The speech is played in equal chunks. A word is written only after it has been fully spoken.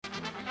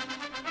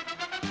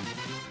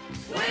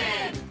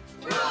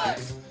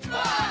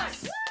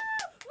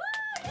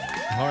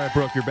All right,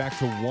 Brooke, you're back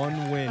to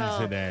one win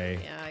today.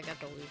 Yeah, I got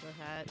the loser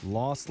hat.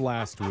 Lost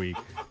last week,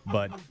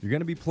 but you're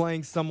going to be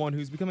playing someone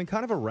who's becoming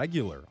kind of a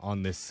regular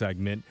on this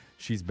segment.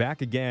 She's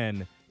back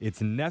again.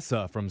 It's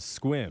Nessa from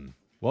Squim.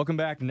 Welcome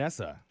back,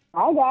 Nessa.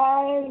 Hi,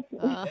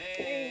 guys.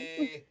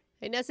 Hey.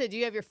 Hey, Nessa, do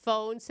you have your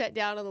phone set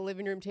down on the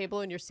living room table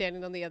and you're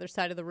standing on the other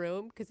side of the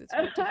room? Because it's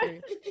hard to hear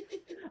you.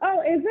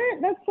 Oh, is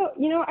it? That's so,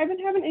 I've been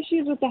having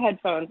issues with the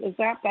headphones. Is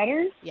that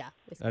better? Yeah.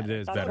 It's That better.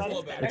 is That's better. a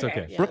little better. It's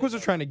okay. Okay. Brooke was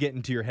just trying to get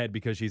into your head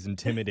because she's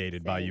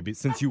intimidated by you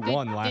since you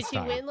won last Did she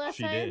time. win last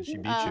she time? did. She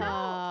beat you.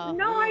 Oh.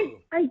 No, I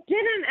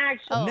didn't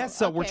actually. Oh,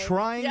 Nessa, we're okay.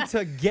 trying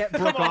to get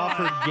Brooke off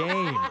her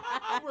game.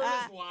 We're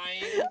just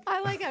lying.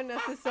 I like how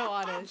Nessa's so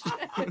honest.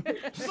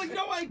 She's like,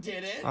 no, I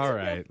didn't. All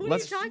right. What are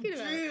you talking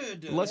about?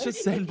 Dude. Let's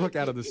just send Brooke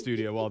out of the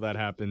studio while that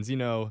happens. You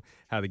know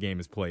how the game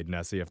is played,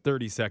 Nessa. You have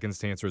 30 seconds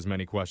to answer as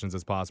many questions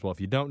as possible. If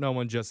you don't know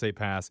one, just say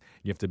pass.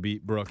 You have to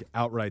beat Brooke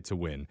outright to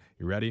win.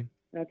 You ready?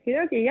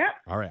 Okay, yep.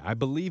 All right. I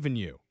believe in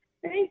you.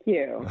 Thank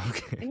you. I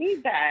Okay.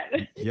 need that.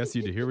 Yes,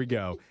 you do. Here we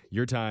go.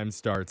 Your time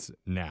starts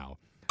now.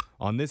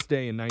 On this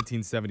day in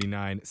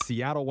 1979,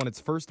 Seattle won its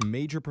first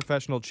major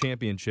professional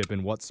championship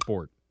in what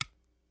sport?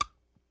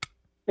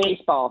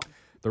 Baseball.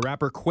 The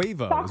rapper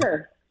Quavo.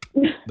 Soccer.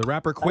 The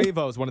rapper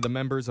Quavo is one of the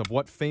members of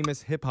what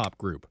famous hip-hop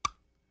group?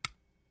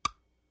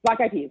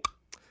 Black Eyed Peas.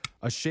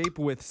 A shape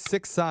with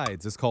 6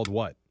 sides is called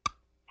what?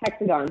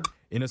 Hexagon.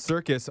 In a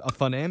circus, a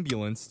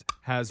funambulist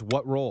has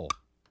what role?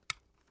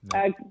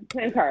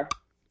 Clan car.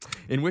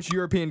 In which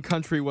European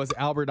country was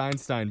Albert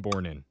Einstein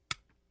born in?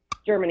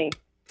 Germany.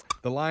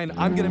 The line,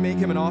 I'm going to make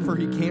him an offer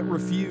he can't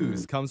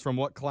refuse, comes from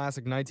what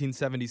classic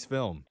 1970s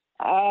film?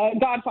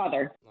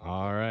 Godfather.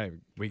 All right,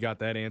 we got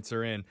that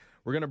answer in.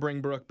 We're going to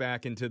bring Brooke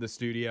back into the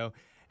studio.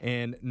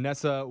 And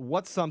Nessa,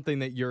 what's something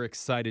that you're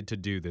excited to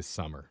do this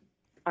summer?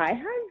 I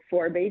have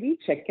 4 baby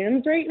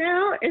chickens right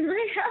now in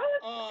my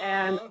house. Aw.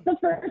 And it's the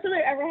first time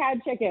I ever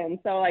had chickens.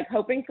 So,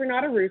 hoping for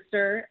not a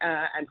rooster.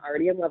 I'm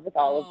already in love with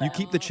all of them. You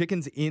keep the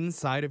chickens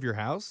inside of your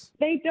house?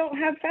 They don't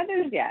have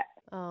feathers yet.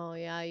 Oh,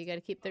 yeah. You got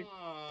to keep their...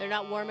 They're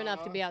not warm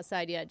enough to be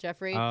outside yet,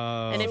 Jeffrey.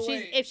 Oh. And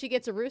Wait. if she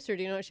gets a rooster,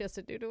 do you know what she has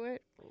to do to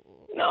it?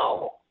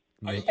 No.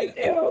 Are you I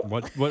do.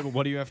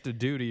 What do you have to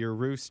do to your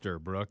rooster,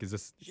 Brooke? Is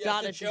this? She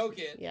has to choke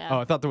it. Yeah. Oh,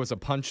 I thought there was a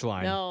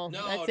punchline. No,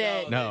 No, that's no,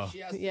 it. No. She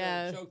has to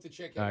Yeah. choke the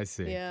chicken. I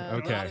see. Yeah.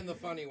 Okay. Not in the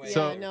funny way. Yeah,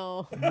 So-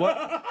 no.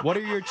 What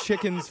are your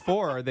chickens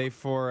for? Are they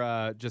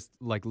for just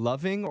like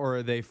loving, or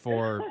are they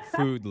for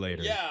food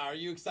later? Yeah, are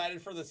you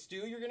excited for the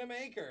stew you're going to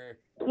make? Or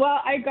Well,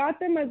 I got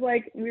them as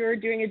we were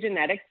doing a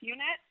genetics unit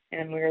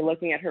and we were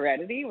looking at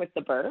heredity with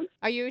the birds.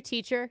 Are you a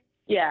teacher?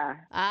 Yeah.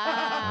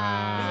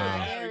 Ah,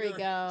 Yeah, there we you're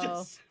go.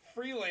 Just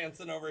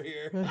freelancing over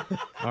here.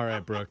 All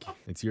right, Brooke,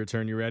 it's your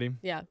turn. You ready?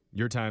 Yeah.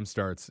 Your time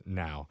starts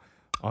now.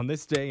 On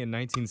this day in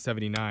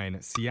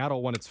 1979,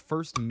 Seattle won its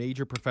first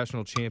major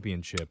professional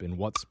championship in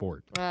what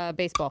sport?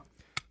 Baseball.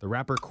 The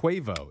rapper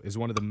Quavo is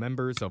one of the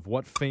members of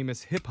what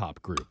famous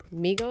hip-hop group?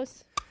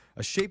 Migos.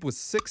 A shape with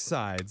 6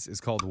 sides is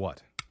called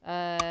what?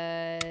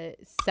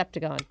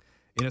 Septagon.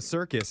 In a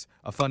circus,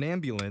 a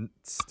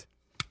funambulist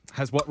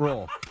has what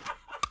role?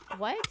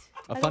 What?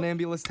 A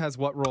funambulist has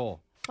what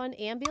role? Fun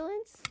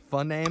ambulance?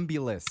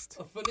 Funambulist.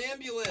 A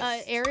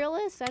funambulist.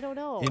 Aerialist? I don't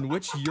know. In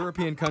which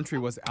European country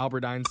was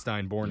Albert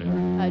Einstein born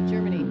in?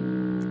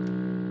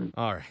 Germany.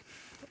 All right.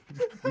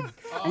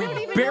 We don't even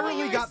know what Barely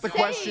you were got the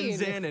saying.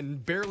 questions in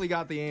and barely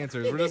got the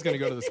answers. We're just going to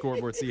go to the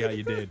scoreboard, see how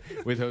you did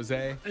with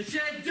Jose I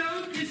said,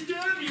 don't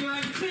disturb you.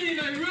 I'm cleaning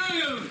my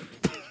room.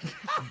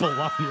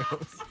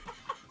 Bolaños.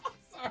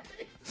 Sorry.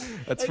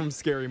 That's from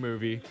Scary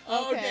Movie.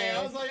 Okay,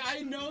 I was like,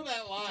 I know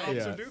that line.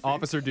 Yeah.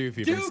 Officer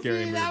Doofy from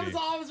Scary Doofy, that Movie.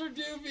 was Officer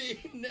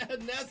Doofy.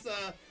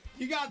 Nessa,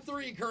 you got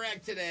 3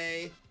 correct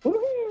today.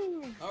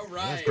 Woohoo! All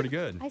right. That's pretty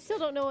good. I still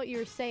don't know what you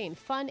were saying.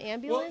 Fun Well,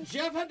 ambulance?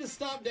 Jeff had to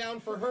stop down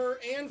for her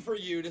and for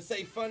you to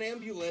say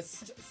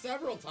funambulist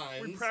several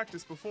times. We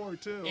practiced before,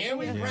 too. And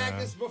we Yeah.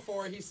 practiced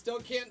before. He still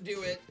can't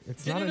do it.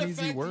 It's Did not it an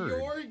easy affect word.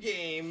 your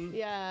game?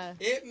 Yeah.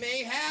 It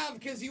may have,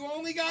 because you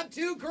only got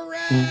 2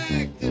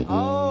 correct.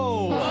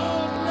 Oh,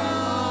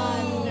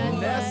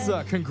 Nessa.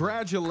 Nessa,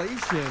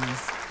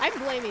 congratulations. I'm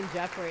blaming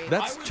Jeffrey.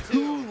 That's I would 2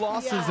 too.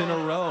 losses in a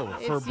row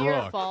for It's your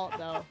Brooke. fault,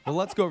 though. Well,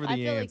 let's go over the I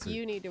feel answers. like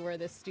you need to wear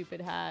this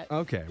stupid hat.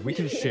 Okay, we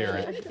can share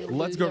it. You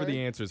Let's go over loser.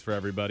 the answers for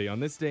everybody. On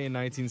this day in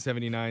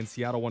 1979,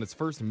 Seattle won its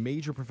first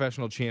major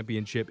professional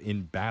championship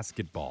in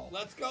basketball.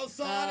 Let's go,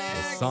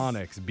 Sonics. The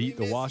Sonics beat We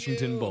the miss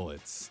Washington you.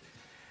 Bullets.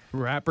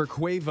 Rapper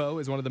Quavo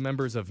is one of the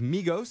members of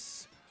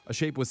Migos. A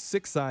shape with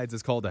 6 sides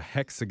is called a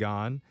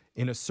hexagon.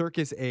 In a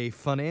circus, a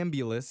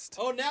funambulist.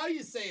 Oh, now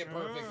you say it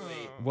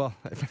perfectly. Well,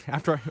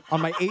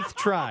 on my 8th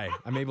try,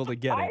 I'm able to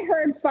get I it.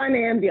 heard fun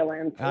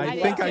ambulance. I I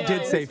think I did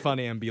did too. say It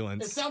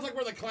funambulance. sounds like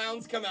where the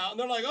clowns come out and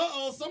they're like,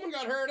 uh-oh, someone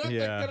got hurt.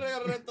 Yeah.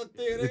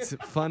 It's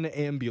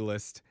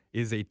funambulist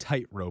is a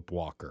tightrope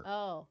walker.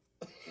 Oh.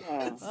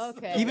 Oh.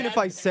 Okay. Even if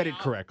I said it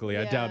correctly,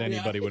 I Yeah. doubt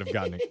anybody would have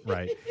gotten it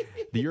right.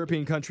 The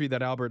European country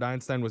that Albert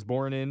Einstein was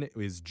born in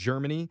is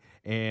Germany,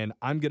 and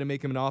I'm going to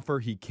make him an offer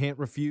he can't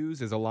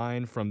refuse is a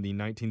line from the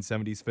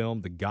 1970s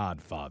film The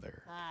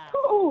Godfather. Ah.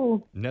 Oh,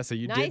 Woo! Nessa,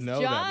 you Nice did know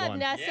that job, one.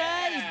 Nessa.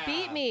 Yeah. You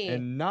beat me.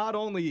 And not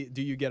only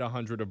do you get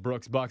 100 of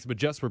Brooks Bucks, but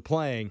just for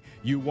playing,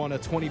 you won a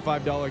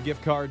 $25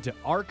 gift card to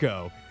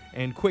Arco.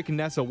 And quick,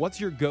 Nessa, what's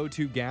your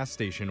go-to gas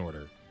station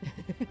order?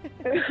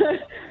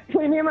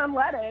 Premium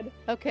unleaded.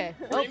 Okay.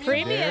 Premium.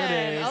 Premium.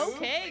 There it is.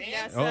 Okay,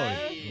 Nessa.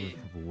 Fancy.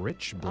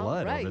 Rich All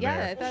blood right, over yeah,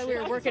 there. I thought we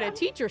were working a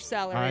teacher's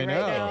salary I right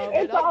know. now. but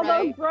It's all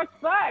right. those Brooks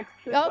Bucks.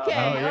 It's all Okay,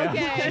 Oh, yeah.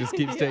 okay. Just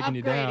keeps taking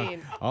you down.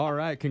 Upgrading. All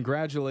right.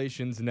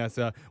 Congratulations,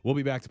 Nessa. We'll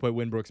be back to play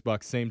Win Brooks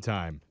Bucks same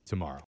time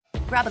tomorrow.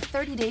 Grab a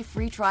 30-day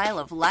free trial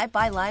of Live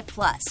by Live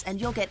Plus, and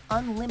you'll get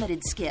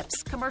unlimited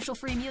skips,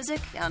 commercial-free music,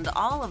 and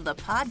all of the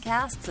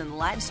podcasts and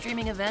live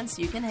streaming events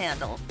you can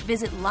handle.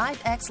 Visit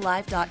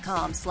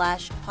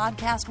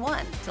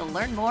livexlive.com/podcast1 to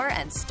learn more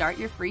and start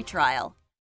your free trial.